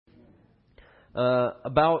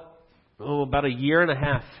About a year and a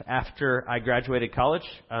half after I graduated college,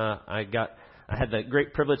 I had the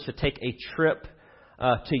great privilege to take a trip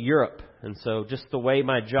to Europe. And so just the way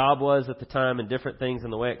my job was at the time and different things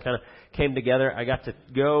and the way it kind of came together, I got to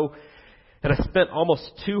go. And I spent almost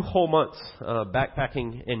 2 whole months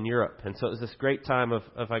backpacking in Europe. And so it was this great time of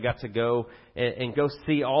I got to go and go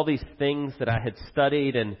see all these things that I had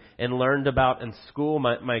studied and learned about in school.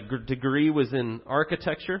 My degree was in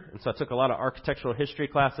architecture, and so I took a lot of architectural history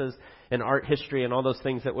classes and art history and all those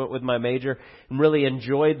things that went with my major, and really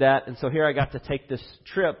enjoyed that. And so here I got to take this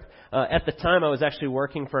trip. At the time, I was actually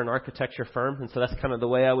working for an architecture firm, and so that's kind of the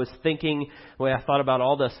way I was thinking, the way I thought about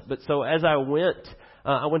all this. But so as I went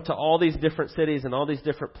to all these different cities and all these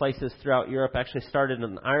different places throughout Europe. I actually started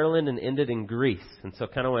in Ireland and ended in Greece. And so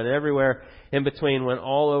kind of went everywhere in between, went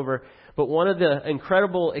all over. But one of the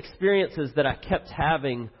incredible experiences that I kept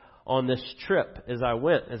having on this trip as I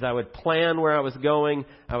went, as I would plan where I was going,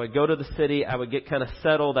 I would go to the city, I would get kind of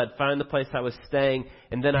settled, I'd find the place I was staying,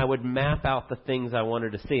 and then I would map out the things I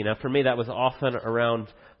wanted to see. Now for me that was often around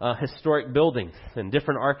historic buildings and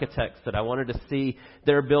different architects that I wanted to see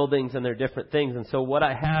their buildings and their different things. And so what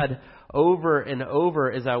I had over and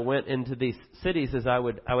over as I went into these cities is I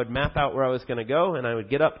would map out where I was going to go, and I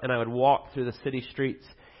would get up and I would walk through the city streets,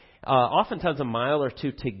 oftentimes a mile or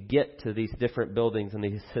two to get to these different buildings and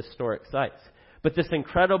these historic sites. But this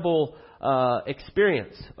incredible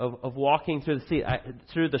experience of walking through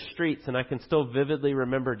through the streets, and I can still vividly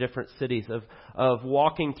remember different cities of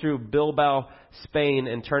walking through Bilbao, Spain,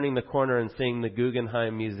 and turning the corner and seeing the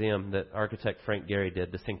Guggenheim Museum that architect Frank Gehry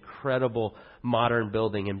did. This incredible modern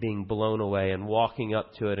building, and being blown away and walking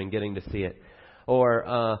up to it and getting to see it.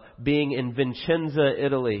 Or being in Vicenza,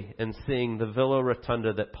 Italy, and seeing the Villa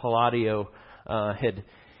Rotunda that Palladio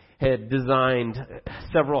had designed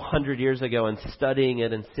several hundred years ago, and studying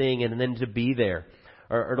it and seeing it, and then to be there.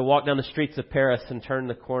 Or to walk down the streets of Paris and turn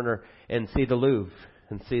the corner and see the Louvre,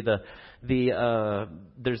 and see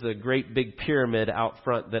there's a great big pyramid out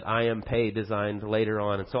front that I.M. Pei designed later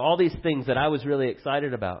on. And so all these things that I was really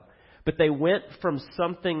excited about. But they went from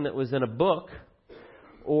something that was in a book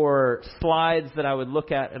or slides that I would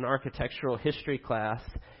look at in architectural history class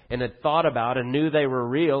and had thought about and knew they were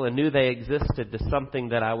real and knew they existed, to something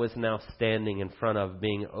that I was now standing in front of,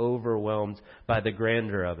 being overwhelmed by the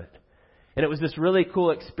grandeur of it. And it was this really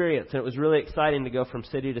cool experience, and it was really exciting to go from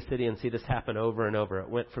city to city and see this happen over and over. It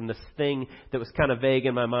went from this thing that was kind of vague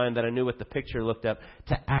in my mind that I knew what the picture looked up,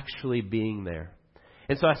 to actually being there.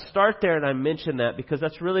 And so I start there and I mention that because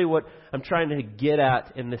that's really what I'm trying to get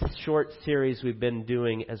at in this short series we've been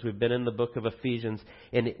doing as we've been in the book of Ephesians.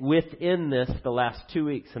 And within this, the last 2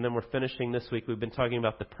 weeks, and then we're finishing this week, we've been talking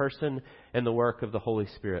about the person and the work of the Holy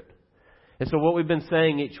Spirit. And so what we've been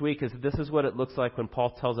saying each week is this is what it looks like when Paul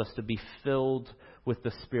tells us to be filled with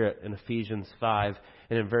the Spirit in Ephesians 5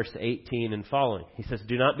 and in verse 18 and following. He says,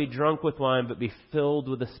 do not be drunk with wine, but be filled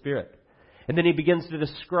with the Spirit. And then he begins to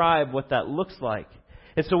describe what that looks like.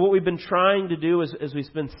 And so what we've been trying to do is, as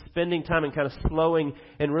we've been spending time and kind of slowing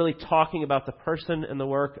and really talking about the person and the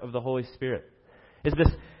work of the Holy Spirit, is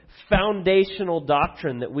this foundational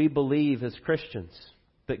doctrine that we believe as Christians,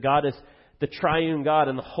 that God is the triune God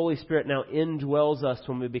and the Holy Spirit now indwells us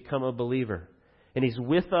when we become a believer. And He's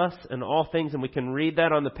with us in all things, and we can read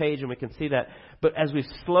that on the page and we can see that. But as we've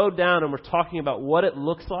slowed down and we're talking about what it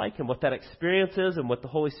looks like and what that experience is and what the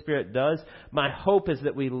Holy Spirit does, my hope is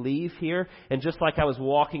that we leave here, and just like I was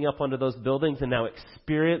walking up onto those buildings and now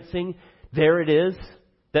experiencing, there it is,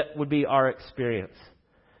 that would be our experience.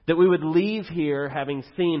 That we would leave here having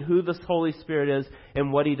seen who this Holy Spirit is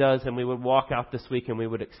and what He does, and we would walk out this week and we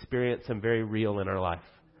would experience Him very real in our life.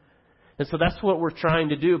 And so that's what we're trying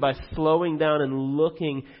to do by slowing down and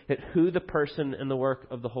looking at who the person and the work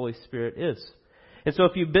of the Holy Spirit is. And so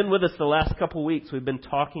if you've been with us the last couple weeks, we've been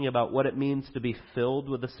talking about what it means to be filled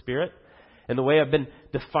with the Spirit. And the way I've been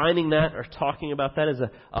defining that or talking about that is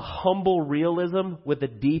a humble realism with a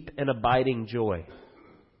deep and abiding joy.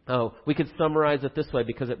 Oh, we could summarize it this way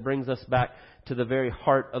because it brings us back to the very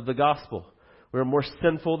heart of the gospel. We're more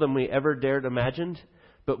sinful than we ever dared imagine,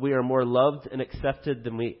 but we are more loved and accepted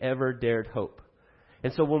than we ever dared hope.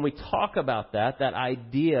 And so when we talk about that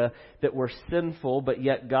idea that we're sinful, but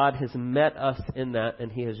yet God has met us in that,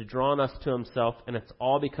 and He has drawn us to Himself, and it's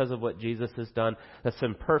all because of what Jesus has done, that's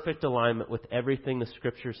in perfect alignment with everything the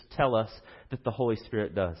Scriptures tell us that the Holy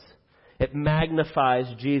Spirit does. It magnifies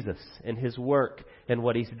Jesus and His work and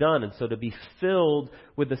what He's done. And so to be filled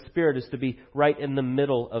with the Spirit is to be right in the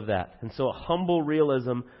middle of that. And so a humble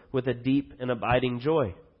realism with a deep and abiding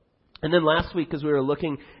joy. And then last week, as we were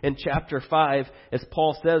looking in chapter 5, as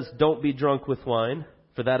Paul says, don't be drunk with wine.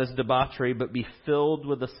 for that is debauchery, but be filled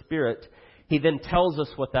with the Spirit. He then tells us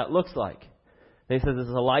what that looks like. And he says it's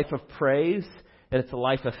a life of praise, and it's a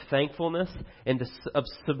life of thankfulness and of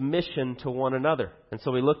submission to one another. And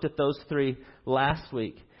so we looked at those three last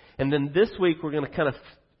week. And then this week we're going to kind of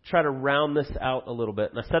try to round this out a little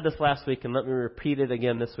bit. And I said this last week, and let me repeat it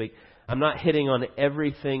again this week. I'm not hitting on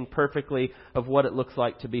everything perfectly of what it looks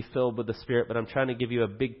like to be filled with the Spirit, but I'm trying to give you a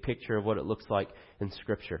big picture of what it looks like in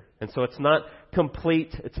Scripture. And so it's not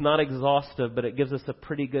complete, it's not exhaustive, but it gives us a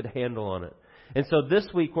pretty good handle on it. And so this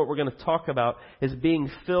week what we're going to talk about is being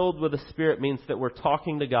filled with the Spirit means that we're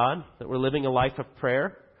talking to God, that we're living a life of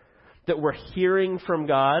prayer, that we're hearing from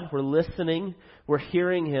God, we're listening, we're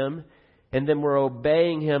hearing Him, and then we're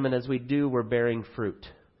obeying Him, and as we do, we're bearing fruit.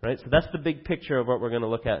 Right? So that's the big picture of what we're going to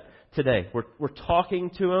look at today. We're talking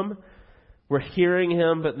to Him, we're hearing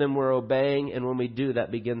Him, but then we're obeying, and when we do, that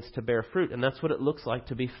begins to bear fruit. And that's what it looks like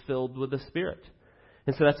to be filled with the Spirit.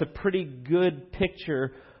 And so that's a pretty good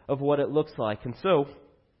picture of what it looks like. And so,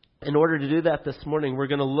 in order to do that this morning, we're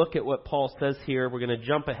going to look at what Paul says here. We're going to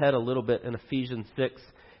jump ahead a little bit in Ephesians 6,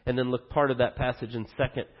 and then look part of that passage in 2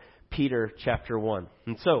 Peter chapter 1.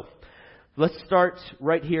 And so, let's start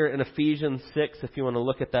right here in Ephesians 6, if you want to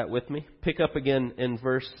look at that with me. Pick up again in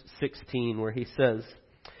verse 16, where he says,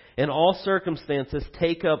 "In all circumstances,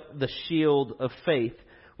 take up the shield of faith,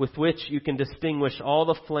 with which you can distinguish all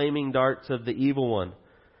the flaming darts of the evil one.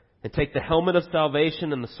 And take the helmet of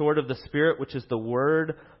salvation and the sword of the Spirit, which is the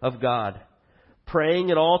Word of God,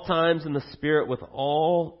 praying at all times in the Spirit with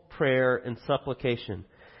all prayer and supplication."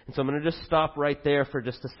 And so I'm going to just stop right there for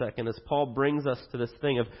just a second as Paul brings us to this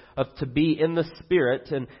thing of to be in the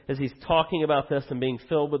Spirit. And as he's talking about this and being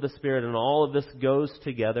filled with the Spirit, and all of this goes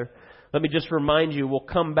together, let me just remind you, we'll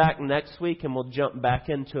come back next week and we'll jump back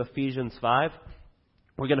into Ephesians 5.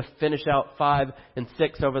 We're going to finish out 5 and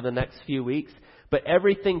 6 over the next few weeks. But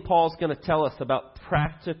everything Paul's going to tell us about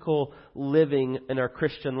practical living in our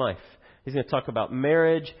Christian life. He's going to talk about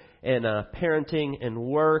marriage and parenting and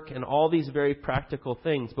work and all these very practical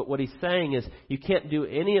things. But what he's saying is you can't do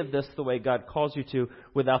any of this the way God calls you to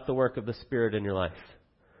without the work of the Spirit in your life.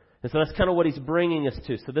 And so that's kind of what he's bringing us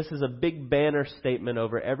to. So this is a big banner statement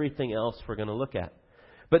over everything else we're going to look at.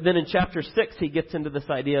 But then in chapter 6, he gets into this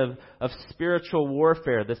idea of spiritual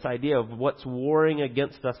warfare, this idea of what's warring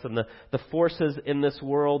against us and the forces in this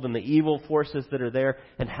world and the evil forces that are there,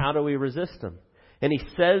 and how do we resist them. And he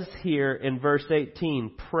says here in verse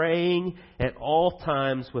 18, praying at all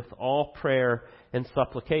times with all prayer and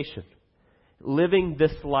supplication. Living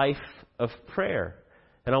this life of prayer.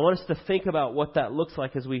 And I want us to think about what that looks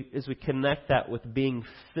like as we connect that with being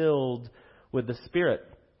filled with the Spirit.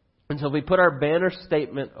 And so we put our banner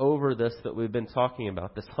statement over this that we've been talking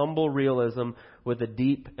about, this humble realism with a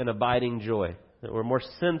deep and abiding joy. That we're more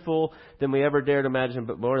sinful than we ever dared imagine,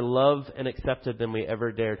 but more loved and accepted than we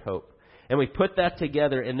ever dared hope. And we put that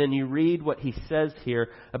together, and then you read what he says here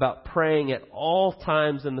about praying at all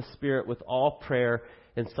times in the Spirit with all prayer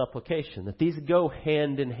and supplication. That these go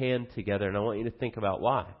hand in hand together, and I want you to think about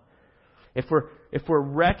why. If we're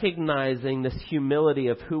recognizing this humility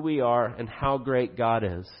of who we are and how great God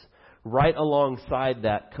is, right alongside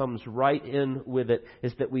that comes right in with it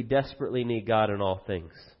is that we desperately need God in all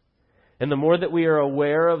things. And the more that we are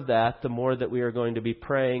aware of that, the more that we are going to be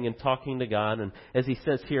praying and talking to God. And as he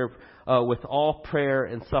says here, with all prayer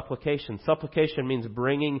and supplication. Supplication means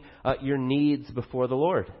bringing your needs before the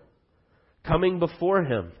Lord. Coming before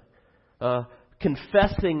Him.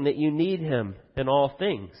 Confessing that you need Him in all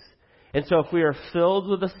things. And so if we are filled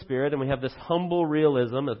with the Spirit and we have this humble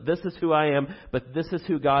realism that this is who I am, but this is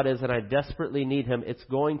who God is and I desperately need Him, it's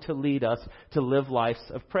going to lead us to live lives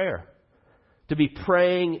of prayer. To be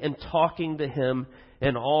praying and talking to Him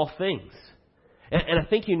in all things. And I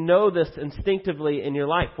think you know this instinctively in your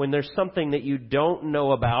life. When there's something that you don't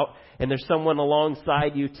know about and there's someone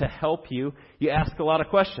alongside you to help you, you ask a lot of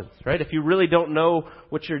questions, right? If you really don't know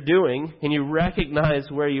what you're doing and you recognize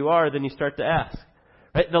where you are, then you start to ask.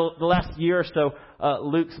 Right? The last year or so,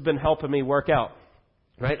 Luke's been helping me work out.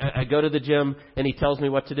 Right? I go to the gym and he tells me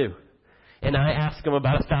what to do. And I ask him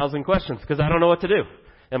about 1,000 questions because I don't know what to do.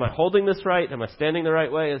 Am I holding this right? Am I standing the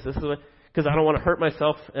right way? Is this the way? Because I don't want to hurt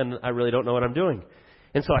myself and I really don't know what I'm doing.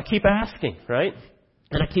 And so I keep asking, right?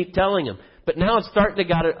 And I keep telling him. But now it's starting to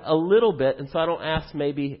get it a little bit, and so I don't ask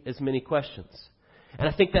maybe as many questions. And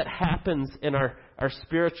I think that happens in our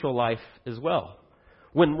spiritual life as well.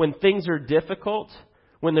 When things are difficult,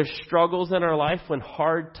 when there's struggles in our life, when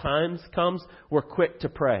hard times comes, we're quick to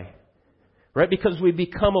pray. Right? Because we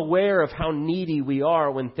become aware of how needy we are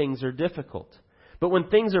when things are difficult. But when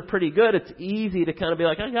things are pretty good, it's easy to kind of be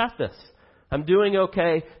like, I got this. I'm doing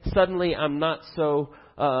okay. Suddenly I'm not so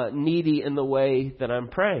needy in the way that I'm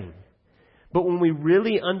praying. But when we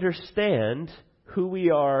really understand who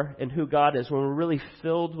we are and who God is, when we're really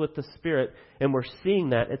filled with the Spirit and we're seeing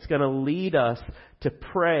that, it's going to lead us to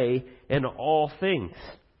pray in all things.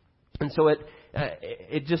 And so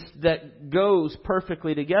it just, that goes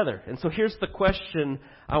perfectly together. And so here's the question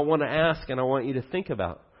I want to ask and I want you to think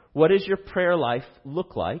about. What does your prayer life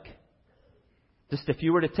look like? Just if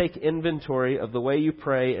you were to take inventory of the way you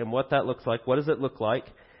pray and what that looks like, what does it look like?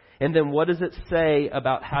 And then what does it say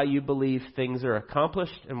about how you believe things are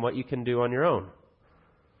accomplished and what you can do on your own?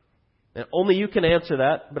 And only you can answer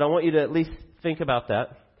that, but I want you to at least think about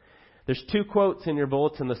that. There's 2 quotes in your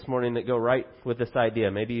bulletin this morning that go right with this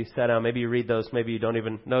idea. Maybe you sat down, maybe you read those, maybe you don't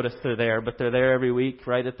even notice they're there, but they're there every week,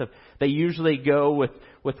 right? They usually go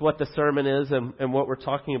with what the sermon is and what we're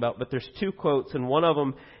talking about. But there's 2 quotes, and one of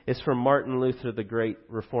them is from Martin Luther, the great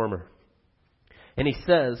reformer. And he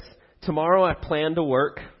says, "Tomorrow I plan to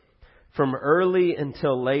work from early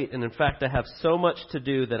until late, and in fact I have so much to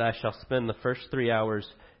do that I shall spend the first 3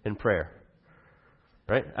 hours in prayer."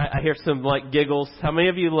 Right? I hear some like giggles. How many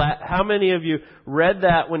of you read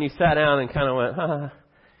that when you sat down and kind of went, ha?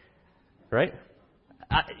 Right?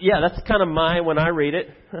 Yeah, that's kind of when I read it.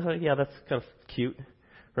 Yeah, that's kind of cute.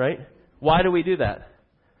 Right? Why do we do that?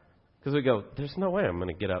 Because we go, there's no way I'm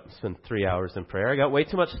going to get up and spend 3 hours in prayer. I got way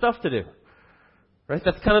too much stuff to do. Right?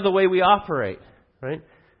 That's kind of the way we operate. Right?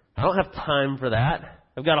 I don't have time for that.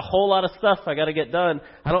 I've got a whole lot of stuff I got to get done.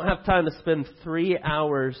 I don't have time to spend 3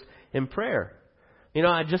 hours in prayer. You know,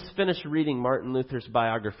 I just finished reading Martin Luther's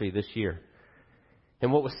biography this year. And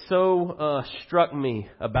what was so struck me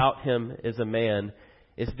about him as a man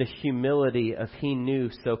is the humility of he knew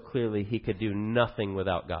so clearly he could do nothing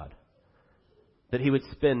without God. That he would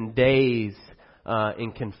spend days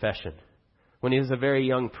in confession. When he was a very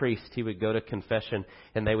young priest, he would go to confession,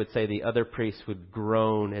 and they would say the other priests would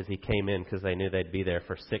groan as he came in because they knew they'd be there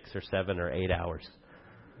for 6 or 7 or 8 hours.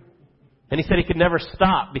 And he said he could never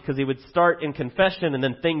stop because he would start in confession and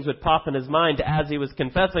then things would pop in his mind as he was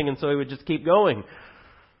confessing, and so he would just keep going.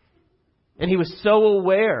 And he was so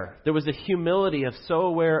aware, there was a humility of so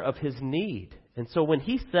aware of his need. And so when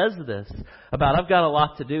he says this about, I've got a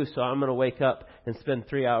lot to do, so I'm going to wake up and spend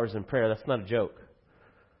 3 hours in prayer, that's not a joke.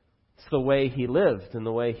 It's the way he lived and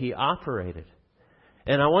the way he operated.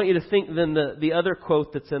 And I want you to think then the other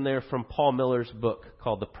quote that's in there from Paul Miller's book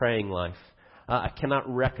called The Praying Life. I cannot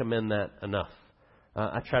recommend that enough.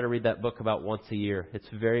 I try to read that book about once a year. It's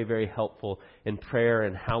very, very helpful in prayer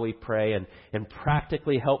and how we pray, and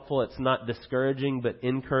practically helpful. It's not discouraging, but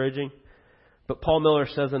encouraging. But Paul Miller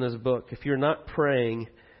says in his book, if you're not praying,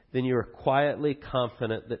 then you are quietly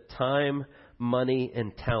confident that time, money,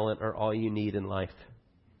 and talent are all you need in life.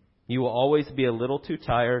 You will always be a little too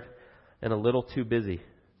tired and a little too busy.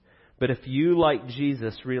 But if you, like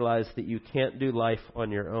Jesus, realize that you can't do life on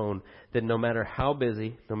your own, then no matter how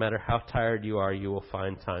busy, no matter how tired you are, you will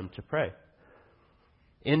find time to pray.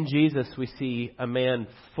 In Jesus, we see a man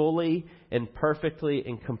fully and perfectly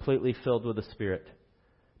and completely filled with the Spirit,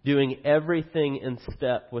 doing everything in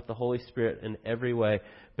step with the Holy Spirit in every way.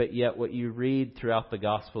 But yet what you read throughout the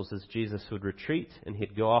Gospels is Jesus would retreat and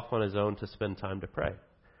he'd go off on his own to spend time to pray.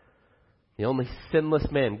 The only sinless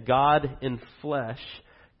man, God in flesh,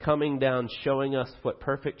 coming down, showing us what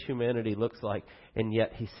perfect humanity looks like, and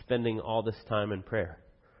yet he's spending all this time in prayer.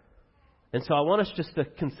 And so I want us just to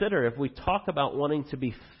consider, if we talk about wanting to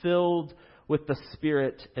be filled with the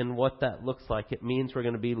Spirit and what that looks like, it means we're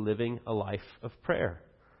going to be living a life of prayer.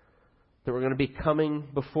 That we're going to be coming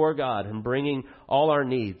before God and bringing all our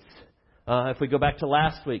needs. If we go back to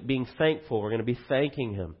last week, being thankful, we're going to be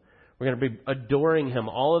thanking Him. We're going to be adoring Him.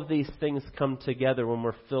 All of these things come together when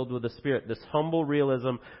we're filled with the Spirit. This humble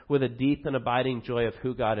realism with a deep and abiding joy of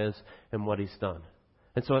who God is and what He's done.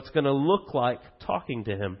 And so it's going to look like talking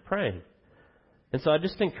to Him, praying. And so I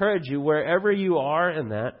just encourage you, wherever you are in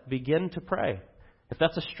that, begin to pray. If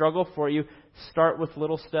that's a struggle for you, start with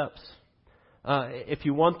little steps. If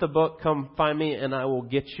you want the book, come find me and I will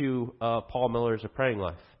get you Paul Miller's A Praying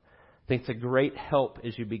Life. I think it's a great help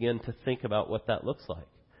as you begin to think about what that looks like.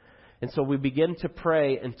 And so we begin to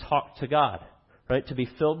pray and talk to God, right? To be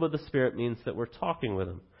filled with the Spirit means that we're talking with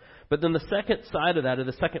Him. But then the second side of that, or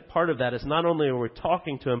the second part of that, is not only are we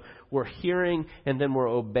talking to Him, we're hearing and then we're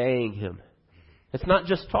obeying Him. It's not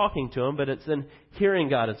just talking to Him, but it's then hearing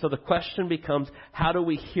God. And so the question becomes, how do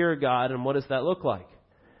we hear God and what does that look like?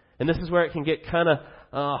 And this is where it can get kind of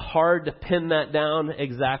hard to pin that down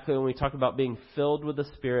exactly when we talk about being filled with the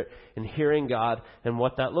Spirit and hearing God and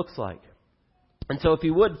what that looks like. And so if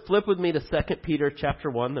you would, flip with me to 2 Peter chapter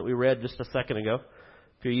 1 that we read just a second ago.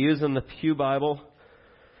 If you're using the Pew Bible,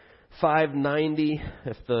 590.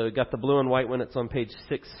 Got the blue and white one, it's on page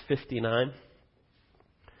 659.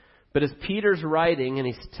 But as Peter's writing and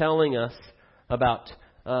he's telling us about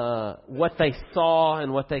what they saw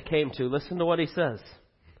and what they came to, listen to what he says.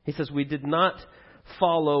 He says, "We did not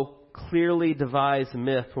follow clearly devised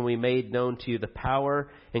myth when we made known to you the power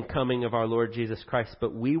and coming of our Lord Jesus Christ,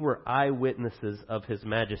 but we were eyewitnesses of His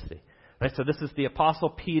majesty." Right, so this is the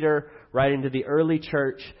Apostle Peter writing to the early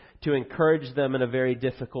church to encourage them in a very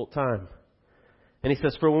difficult time. And he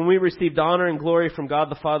says, "For when we received honor and glory from God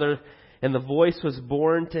the Father, and the voice was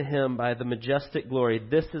borne to Him by the majestic glory,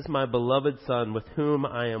 'This is my beloved Son, with whom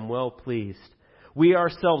I am well pleased.' We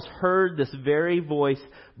ourselves heard this very voice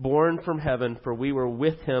borne from heaven, for we were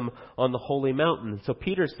with Him on the holy mountain." So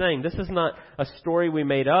Peter's saying this is not a story we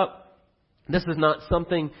made up. This is not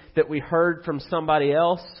something that we heard from somebody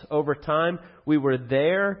else over time. We were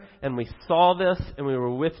there and we saw this and we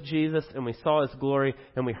were with Jesus and we saw His glory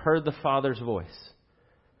and we heard the Father's voice.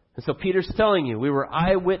 And so Peter's telling you, we were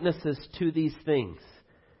eyewitnesses to these things.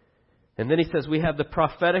 And then he says, "We have the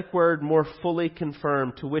prophetic word more fully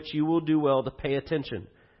confirmed, to which you will do well to pay attention,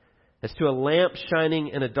 as to a lamp shining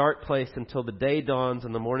in a dark place until the day dawns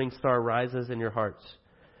and the morning star rises in your hearts.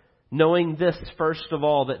 Knowing this, first of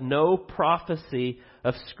all, that no prophecy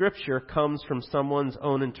of Scripture comes from someone's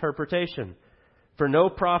own interpretation. For no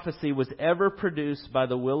prophecy was ever produced by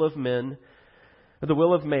the will of man,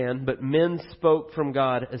 but men spoke from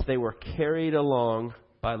God as they were carried along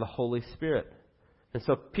by the Holy Spirit." And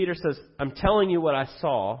so Peter says, I'm telling you what I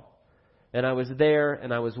saw, and I was there,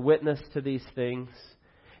 and I was witness to these things.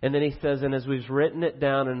 And then he says, and as we've written it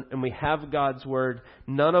down, and we have God's Word,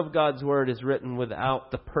 none of God's Word is written without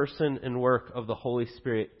the person and work of the Holy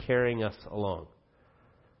Spirit carrying us along.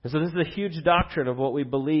 And so this is a huge doctrine of what we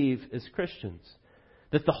believe as Christians,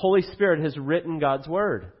 that the Holy Spirit has written God's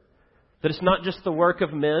Word. That it's not just the work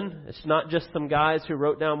of men. It's not just some guys who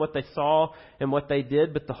wrote down what they saw and what they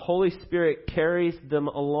did, but the Holy Spirit carries them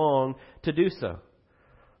along to do so.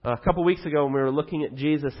 A couple weeks ago when we were looking at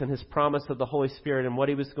Jesus and His promise of the Holy Spirit and what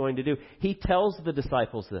He was going to do, He tells the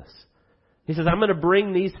disciples this. He says, I'm going to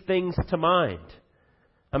bring these things to mind.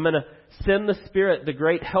 I'm going to send the Spirit, the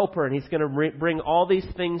great helper, and He's going to bring all these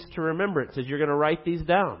things to remembrance. As you're going to write these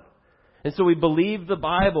down. And so we believe the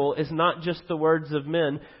Bible is not just the words of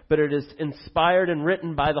men, but it is inspired and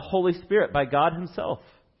written by the Holy Spirit, by God Himself.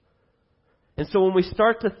 And so when we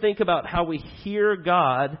start to think about how we hear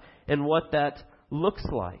God and what that looks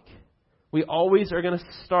like, we always are going to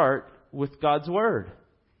start with God's Word.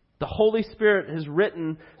 The Holy Spirit has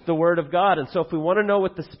written the Word of God. And so if we want to know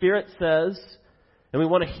what the Spirit says, and we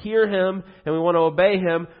want to hear Him, and we want to obey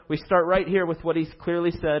Him, we start right here with what He's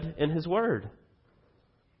clearly said in His Word.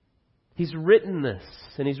 He's written this,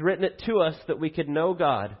 and He's written it to us that we could know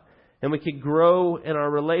God and we could grow in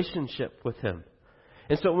our relationship with Him.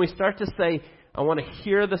 And so when we start to say, I want to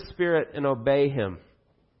hear the Spirit and obey Him,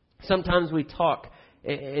 sometimes we talk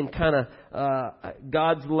and kind of,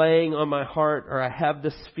 God's laying on my heart, or I have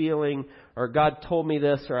this feeling, or God told me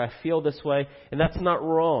this, or I feel this way, and that's not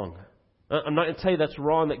wrong. I'm not going to tell you that's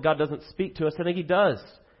wrong, that God doesn't speak to us. I think He does.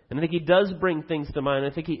 And I think He does bring things to mind. I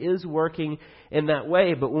think He is working in that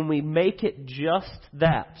way. But when we make it just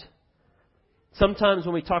that, sometimes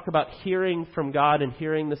when we talk about hearing from God and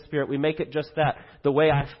hearing the Spirit, we make it just that. The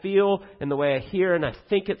way I feel and the way I hear, and I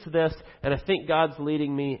think it's this, and I think God's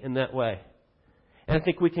leading me in that way. And I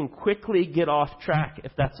think we can quickly get off track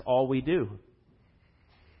if that's all we do.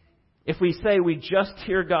 If we say we just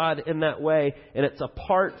hear God in that way and it's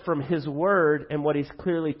apart from His Word and what He's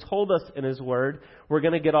clearly told us in His Word, we're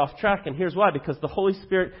going to get off track. And here's why. Because the Holy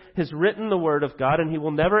Spirit has written the Word of God and He will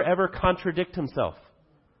never ever contradict Himself.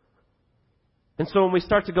 And so when we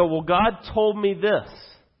start to go, well, God told me this,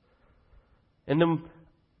 and then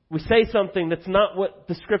we say something that's not what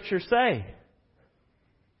the Scriptures say.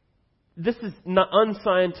 This is not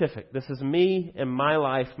unscientific. This is me and my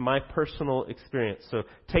life, my personal experience. So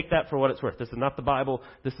take that for what it's worth. This is not the Bible.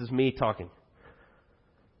 This is me talking.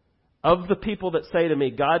 Of the people that say to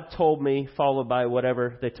me, God told me, followed by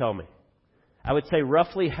whatever they tell me, I would say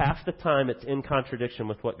roughly half the time it's in contradiction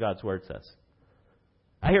with what God's Word says.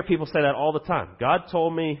 I hear people say that all the time. God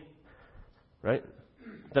told me, right,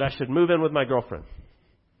 that I should move in with my girlfriend.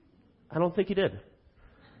 I don't think He did.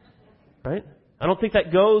 Right? I don't think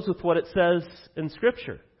that goes with what it says in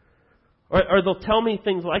Scripture. Or they'll tell me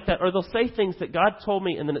things like that. Or they'll say things that God told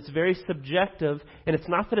me, and then it's very subjective. And it's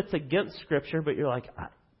not that it's against Scripture, but you're like,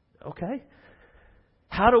 okay.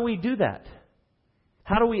 How do we do that?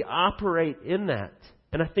 How do we operate in that?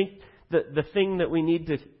 And I think that the thing that we need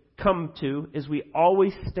to come to is we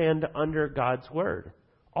always stand under God's Word.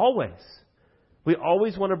 Always. We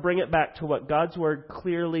always want to bring it back to what God's Word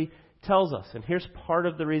clearly tells us. And here's part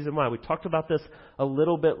of the reason why. We talked about this a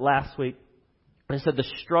little bit last week. I said the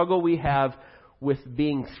struggle we have with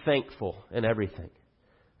being thankful in everything.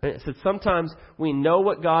 I said sometimes we know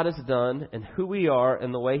what God has done and who we are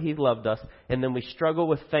and the way He loved us, and then we struggle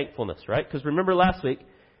with thankfulness, right? Because remember last week,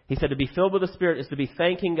 He said to be filled with the Spirit is to be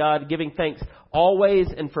thanking God, giving thanks always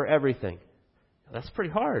and for everything. That's pretty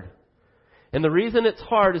hard. And the reason it's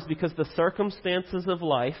hard is because the circumstances of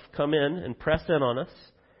life come in and press in on us.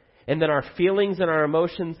 And then our feelings and our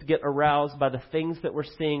emotions get aroused by the things that we're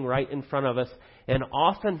seeing right in front of us. And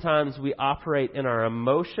oftentimes we operate in our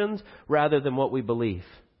emotions rather than what we believe.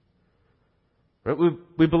 Right?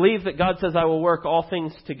 We believe that God says, I will work all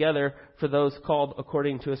things together for those called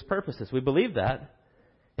according to His purposes. We believe that.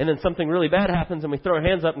 And then something really bad happens and we throw our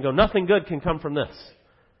hands up and go, nothing good can come from this.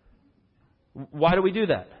 Why do we do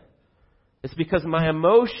that? It's because my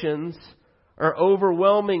emotions are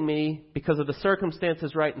overwhelming me because of the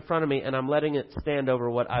circumstances right in front of me, and I'm letting it stand over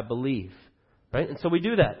what I believe. Right? And so we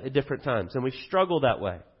do that at different times, and we struggle that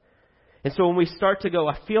way. And so when we start to go,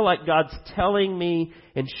 I feel like God's telling me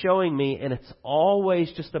and showing me, and it's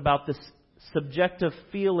always just about this subjective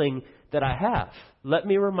feeling that I have. Let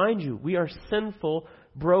me remind you, we are sinful,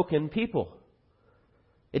 broken people.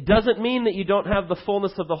 It doesn't mean that you don't have the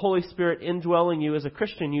fullness of the Holy Spirit indwelling you as a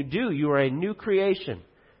Christian. You do. You are a new creation.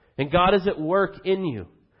 And God is at work in you.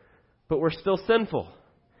 But we're still sinful.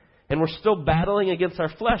 And we're still battling against our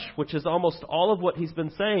flesh, which is almost all of what He's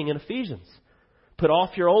been saying in Ephesians. Put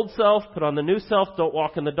off your old self, put on the new self, don't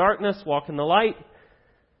walk in the darkness, walk in the light.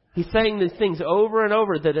 He's saying these things over and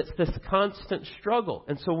over, that it's this constant struggle.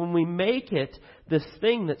 And so when we make it this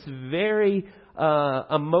thing that's very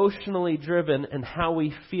emotionally driven and how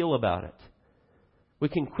we feel about it, we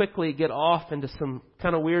can quickly get off into some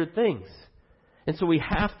kind of weird things. And so we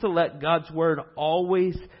have to let God's Word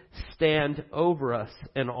always stand over us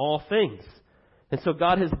in all things. And so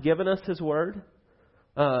God has given us His Word.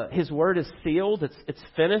 His Word is sealed. It's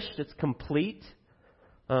finished. It's complete.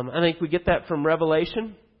 I think we get that from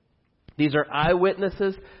Revelation. These are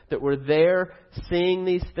eyewitnesses that were there seeing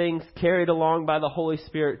these things carried along by the Holy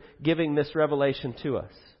Spirit, giving this revelation to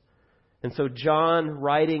us. And so John,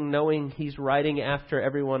 writing, knowing he's writing after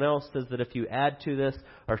everyone else, says that if you add to this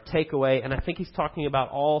or take away, and I think he's talking about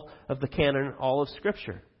all of the canon, all of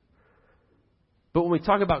Scripture. But when we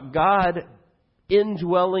talk about God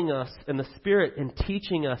indwelling us in the Spirit and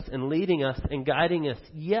teaching us and leading us and guiding us,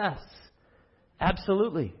 yes,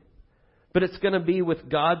 absolutely. But it's going to be with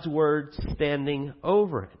God's Word standing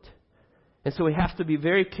over it. And so we have to be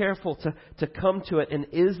very careful to come to it. And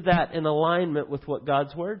is that in alignment with what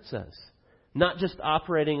God's Word says? Not just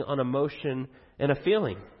operating on emotion and a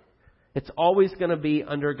feeling. It's always going to be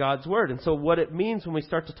under God's Word. And so what it means when we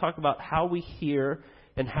start to talk about how we hear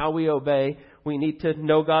and how we obey, we need to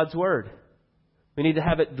know God's Word. We need to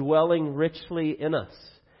have it dwelling richly in us.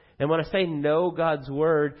 And when I say know God's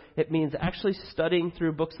Word, it means actually studying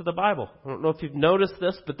through books of the Bible. I don't know if you've noticed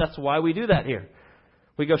this, but that's why we do that here.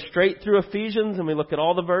 We go straight through Ephesians and we look at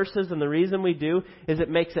all the verses, and the reason we do is it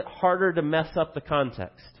makes it harder to mess up the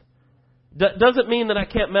context. Doesn't mean that I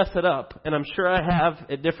can't mess it up, and I'm sure I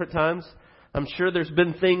have at different times. I'm sure there's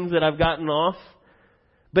been things that I've gotten off.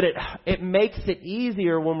 But it makes it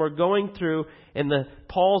easier when we're going through and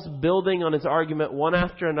Paul's building on his argument one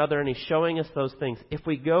after another, and he's showing us those things. If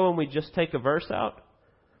we go and we just take a verse out,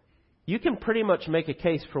 you can pretty much make a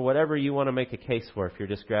case for whatever you want to make a case for if you're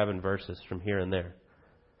just grabbing verses from here and there.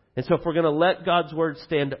 And so if we're going to let God's Word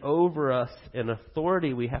stand over us in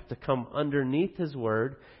authority, we have to come underneath His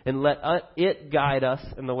Word and let it guide us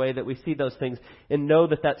in the way that we see those things and know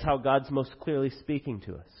that that's how God's most clearly speaking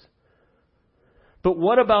to us. But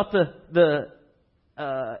what about the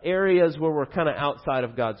areas where we're kind of outside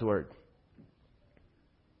of God's Word?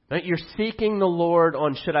 Right? You're seeking the Lord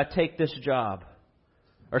on, should I take this job?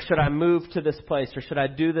 Or should I move to this place? Or should I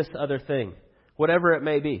do this other thing? Whatever it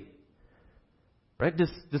may be. Right?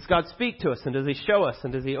 Does God speak to us? And does He show us?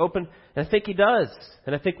 And does He open? And I think He does.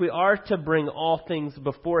 And I think we are to bring all things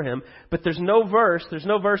before Him. But there's no verse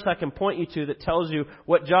I can point you to that tells you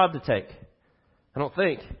what job to take. I don't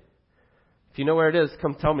think. If you know where it is,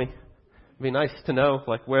 come tell me. It'd be nice to know,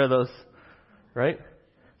 like, where those, right?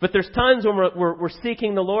 But there's times when we're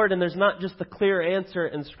seeking the Lord and there's not just a clear answer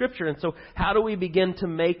in Scripture. And so how do we begin to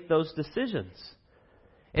make those decisions?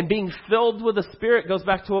 And being filled with the Spirit goes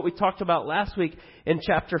back to what we talked about last week in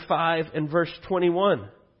chapter 5 and verse 21.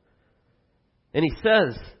 And he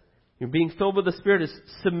says, you're being filled with the Spirit is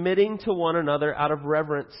submitting to one another out of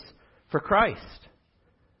reverence for Christ.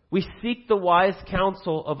 We seek the wise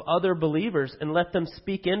counsel of other believers and let them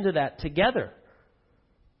speak into that together.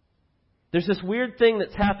 There's this weird thing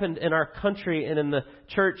that's happened in our country and in the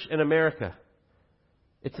church in America.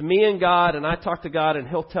 It's me and God, and I talk to God, and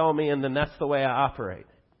He'll tell me, and then that's the way I operate.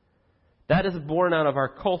 That is born out of our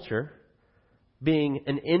culture, being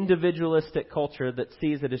an individualistic culture that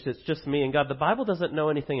sees it as it's just me and God. The Bible doesn't know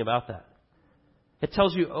anything about that. It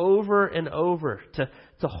tells you over and over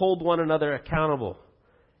to hold one another accountable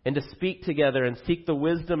and to speak together and seek the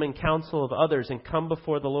wisdom and counsel of others and come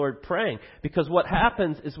before the Lord praying. Because what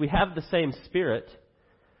happens is we have the same Spirit.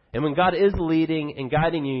 And when God is leading and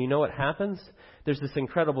guiding you, you know what happens? There's this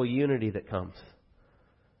incredible unity that comes.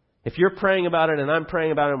 If you're praying about it and I'm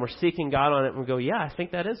praying about it and we're seeking God on it and we go, yeah, I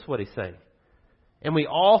think that is what He's saying. And we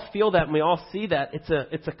all feel that and we all see that.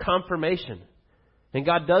 It's a confirmation. And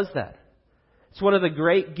God does that. It's one of the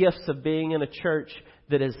great gifts of being in a church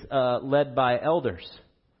that is led by elders.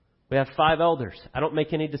 We have 5 elders. I don't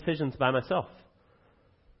make any decisions by myself.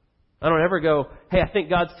 I don't ever go, hey, I think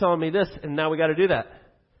God's telling me this, and now we got to do that.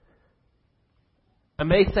 I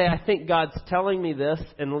may say, I think God's telling me this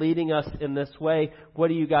and leading us in this way. What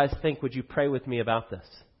do you guys think? Would you pray with me about this?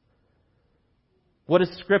 What does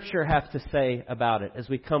Scripture have to say about it as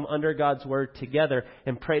we come under God's Word together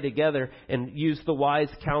and pray together and use the wise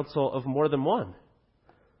counsel of more than one?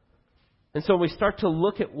 And so when we start to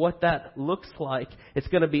look at what that looks like, it's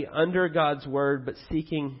going to be under God's Word, but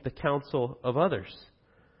seeking the counsel of others.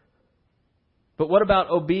 But what about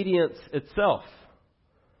obedience itself?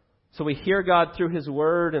 So we hear God through His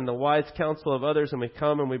Word and the wise counsel of others, and we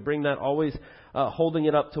come and we bring that always holding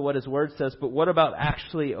it up to what His Word says. But what about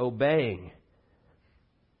actually obeying?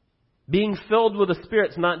 Being filled with the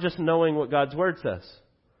Spirit is not just knowing what God's Word says.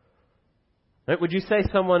 Right? Would you say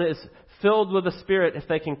someone is filled with the Spirit if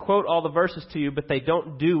they can quote all the verses to you, but they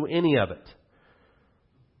don't do any of it?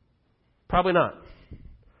 Probably not.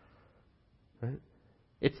 Right?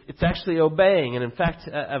 It's actually obeying. And in fact,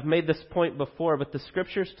 I've made this point before, but the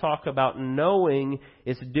Scriptures talk about knowing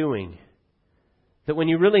is doing. That when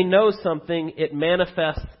you really know something, it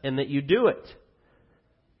manifests and that you do it.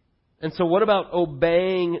 And so what about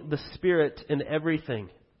obeying the Spirit in everything?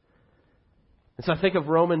 And so I think of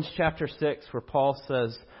Romans chapter 6, where Paul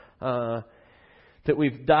says that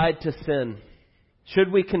we've died to sin.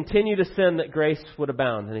 Should we continue to sin that grace would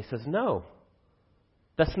abound? And he says, no.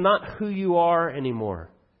 That's not who you are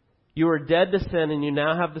anymore. You are dead to sin and you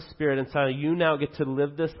now have the Spirit. And so you now get to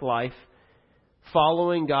live this life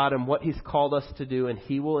following God and what He's called us to do. And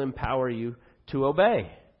He will empower you to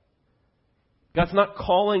obey. God's not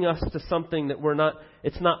calling us to something that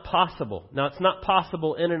it's not possible. Now, it's not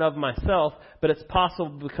possible in and of myself, but it's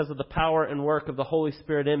possible because of the power and work of the Holy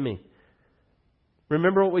Spirit in me.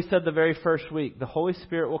 Remember what we said the very first week. The Holy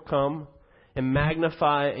Spirit will come and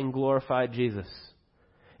magnify and glorify Jesus.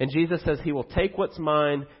 And Jesus says He will take what's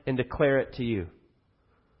mine and declare it to you.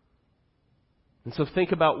 And so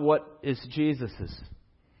think about what is Jesus's.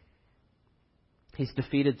 He's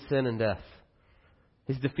defeated sin and death.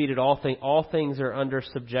 He's defeated all things. All things are under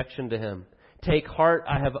subjection to Him. Take heart,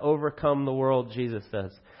 I have overcome the world, Jesus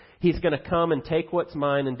says. He's going to come and take what's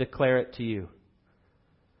mine and declare it to you.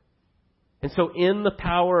 And so in the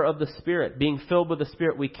power of the Spirit, being filled with the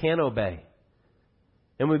Spirit, we can obey.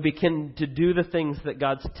 And we begin to do the things that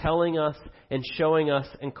God's telling us and showing us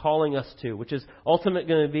and calling us to, which is ultimately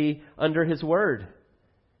going to be under His Word.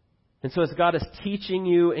 And so as God is teaching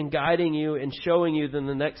you and guiding you and showing you, then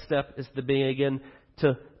the next step is to begin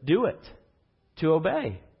to do it, to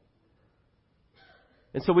obey.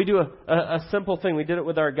 And so we do a simple thing. We did it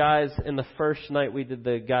with our guys in the first night we did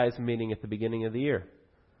the guys meeting at the beginning of the year.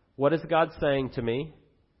 What is God saying to me?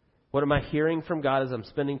 What am I hearing from God as I'm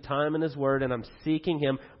spending time in His Word and I'm seeking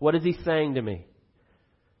Him? What is He saying to me?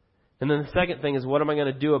 And then the second thing is, what am I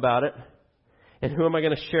going to do about it? And who am I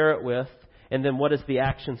going to share it with? And then what is the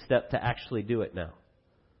action step to actually do it now?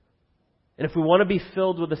 And if we want to be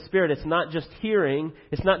filled with the Spirit, it's not just hearing,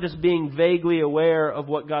 it's not just being vaguely aware of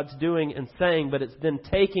what God's doing and saying, but it's then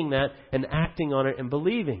taking that and acting on it and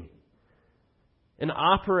believing. And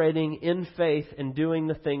operating in faith and doing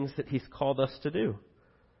the things that He's called us to do.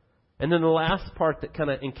 And then the last part that kind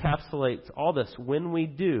of encapsulates all this, when we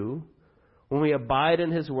do, when we abide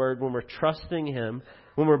in His Word, when we're trusting Him,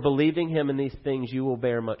 when we're believing Him in these things, you will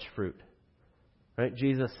bear much fruit. Right?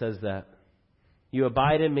 Jesus says that. You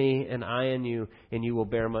abide in me and I in you, and you will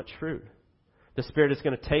bear much fruit. The Spirit is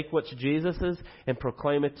going to take what's Jesus's and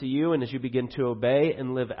proclaim it to you. And as you begin to obey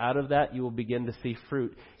and live out of that, you will begin to see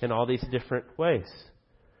fruit in all these different ways.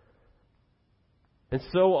 And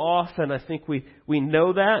so often I think we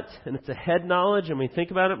know that, and it's a head knowledge, and we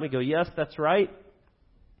think about it and we go, yes, that's right.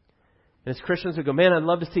 And as Christians we go, man, I'd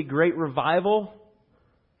love to see great revival.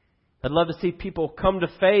 I'd love to see people come to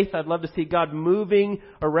faith. I'd love to see God moving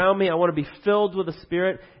around me. I want to be filled with the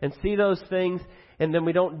Spirit and see those things, and then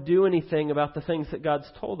we don't do anything about the things that God's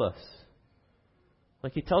told us.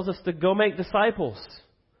 Like He tells us to go make disciples.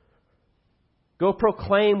 Go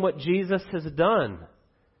proclaim what Jesus has done.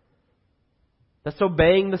 That's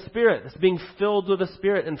obeying the Spirit. That's being filled with the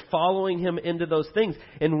Spirit and following Him into those things.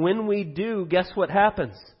 And when we do, guess what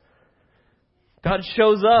happens? God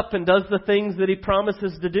shows up and does the things that He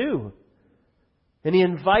promises to do. And He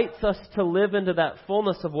invites us to live into that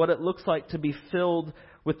fullness of what it looks like to be filled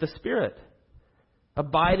with the Spirit.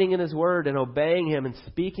 Abiding in His Word and obeying Him and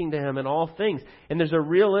speaking to Him in all things. And there's a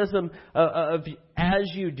realism of as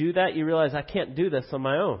you do that, you realize I can't do this on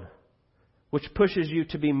my own. Which pushes you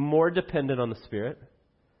to be more dependent on the Spirit.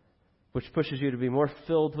 Which pushes you to be more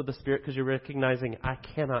filled with the Spirit because you're recognizing I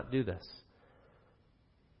cannot do this.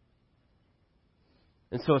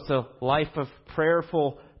 And so it's a life of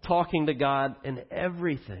prayerful talking to God in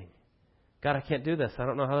everything. God, I can't do this. I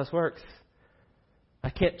don't know how this works. I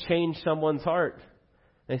can't change someone's heart.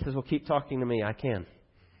 And He says, well, keep talking to me. I can.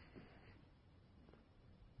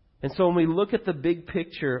 And so when we look at the big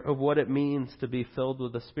picture of what it means to be filled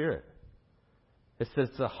with the Spirit, it says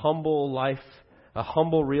it's a humble life, a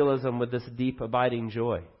humble realism with this deep abiding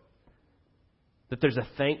joy. That there's a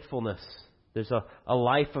thankfulness. There's a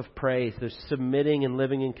life of praise. There's submitting and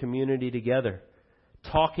living in community together.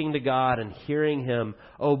 Talking to God and hearing Him,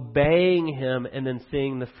 obeying Him, and then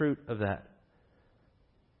seeing the fruit of that.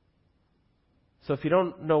 So if you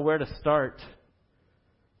don't know where to start,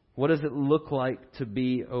 what does it look like to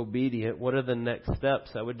be obedient? What are the next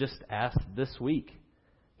steps? I would just ask this week.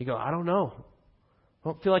 You go, I don't know. I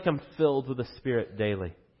don't feel like I'm filled with the Spirit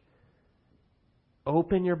daily.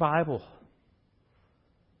 Open your Bible.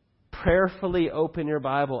 Prayerfully open your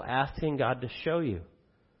Bible, asking God to show you.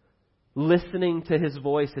 Listening to His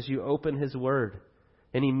voice as you open His Word,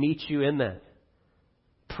 and He meets you in that.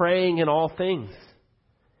 Praying in all things,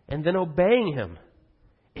 and then obeying Him.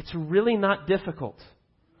 It's really not difficult.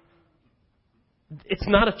 It's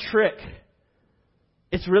not a trick.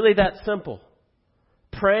 It's really that simple.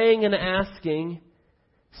 Praying and asking,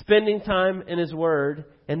 spending time in His Word,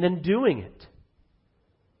 and then doing it.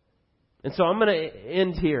 And so I'm going to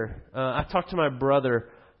end here. I talked to my brother,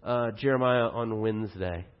 Jeremiah, on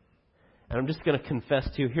Wednesday. And I'm just going to confess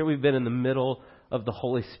to you, here we've been in the middle of the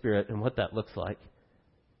Holy Spirit and what that looks like.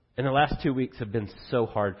 And the last 2 weeks have been so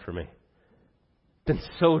hard for me. Been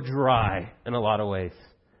so dry in a lot of ways.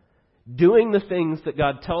 Doing the things that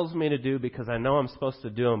God tells me to do because I know I'm supposed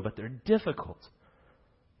to do them, but they're difficult.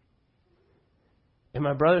 And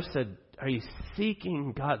my brother said, are you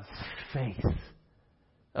seeking God's face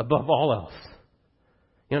above all else?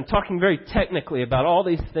 You know, I'm talking very technically about all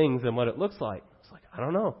these things and what it looks like. I was like, I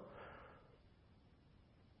don't know.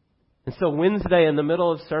 And so Wednesday, in the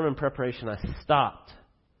middle of sermon preparation, I stopped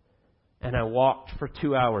and I walked for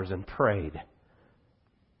 2 hours and prayed.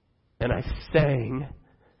 And I sang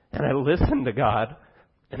and I listened to God,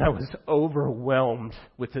 and I was overwhelmed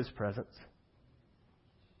with His presence.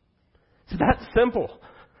 It's that simple.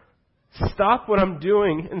 Stop what I'm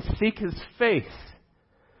doing and seek His face.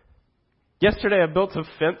 Yesterday I built a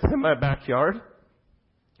fence in my backyard.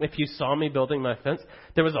 If you saw me building my fence,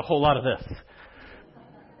 there was a whole lot of this.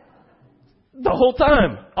 The whole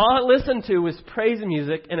time. All I listened to was praise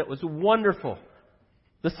music, and it was wonderful.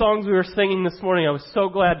 The songs we were singing this morning, I was so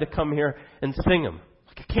glad to come here and sing them.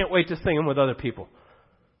 I can't wait to sing them with other people.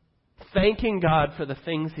 Thanking God for the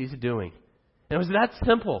things He's doing. And it was that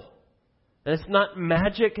simple. And it's not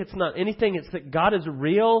magic. It's not anything. It's that God is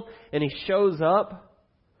real and He shows up.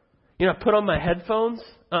 You know, I put on my headphones.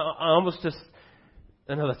 I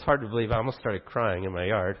know that's hard to believe. I almost started crying in my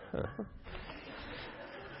yard.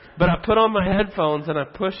 But I put on my headphones and I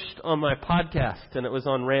pushed on my podcast, and it was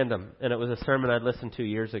on random. And it was a sermon I'd listened to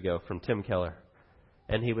years ago from Tim Keller.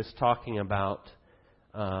 And he was talking about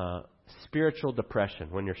spiritual depression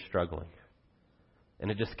when you're struggling.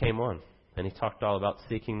 And it just came on. And he talked all about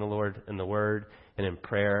seeking the Lord in the Word and in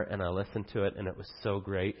prayer. And I listened to it, and it was so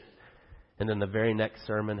great. And then the very next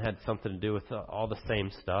sermon had something to do with all the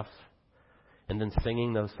same stuff. And then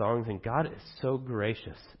singing those songs. And God is so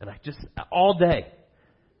gracious. And I just, all day,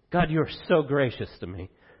 God, you are so gracious to me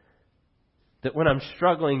that when I'm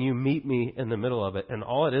struggling, you meet me in the middle of it. And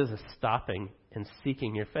all it is stopping and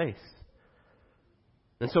seeking your face.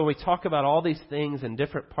 And so we talk about all these things in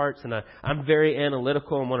different parts, and I'm very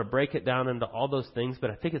analytical and want to break it down into all those things,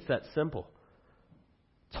 but I think it's that simple.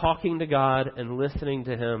 Talking to God and listening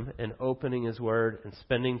to Him and opening His Word and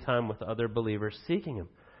spending time with other believers, seeking Him.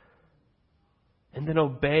 And then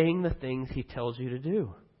obeying the things He tells you to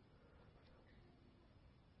do.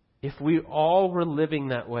 If we all were living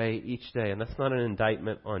that way each day, and that's not an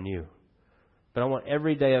indictment on you, but I want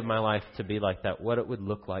every day of my life to be like that, what it would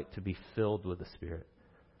look like to be filled with the Spirit.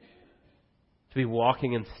 To be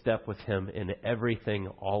walking in step with Him in everything,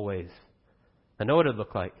 always. I know what it would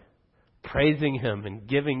look like. Praising Him and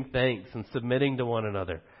giving thanks and submitting to one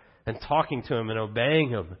another and talking to Him and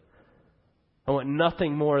obeying Him. I want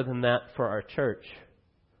nothing more than that for our church.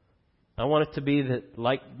 I want it to be that,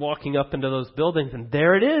 like walking up into those buildings and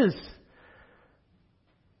there it is.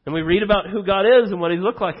 And we read about who God is and what He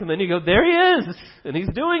looked like, and then you go, there He is, and He's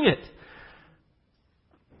doing it.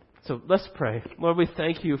 So let's pray. Lord, we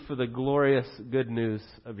thank You for the glorious good news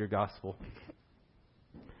of Your gospel.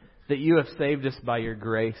 That You have saved us by Your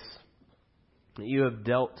grace. That You have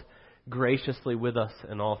dealt graciously with us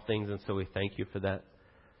in all things, and so we thank You for that.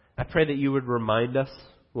 I pray that You would remind us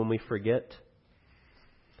when we forget.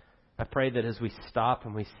 I pray that as we stop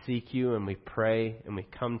and we seek You and we pray and we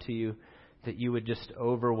come to You, that You would just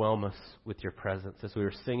overwhelm us with Your presence as we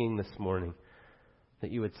were singing this morning.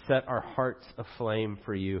 That You would set our hearts aflame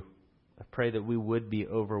for You. I pray that we would be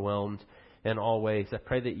overwhelmed in all ways. I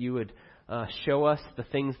pray that You would show us the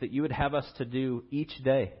things that You would have us to do each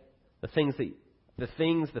day.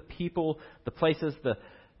 The people, the places,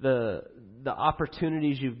 the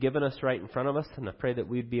opportunities You've given us right in front of us. And I pray that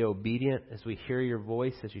we'd be obedient as we hear Your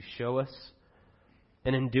voice, as You show us.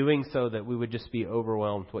 And in doing so, that we would just be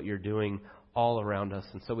overwhelmed what You're doing all around us.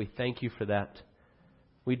 And so we thank You for that.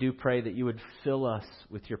 We do pray that You would fill us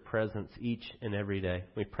with Your presence each and every day.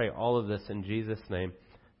 We pray all of this in Jesus' name.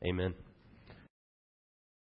 Amen.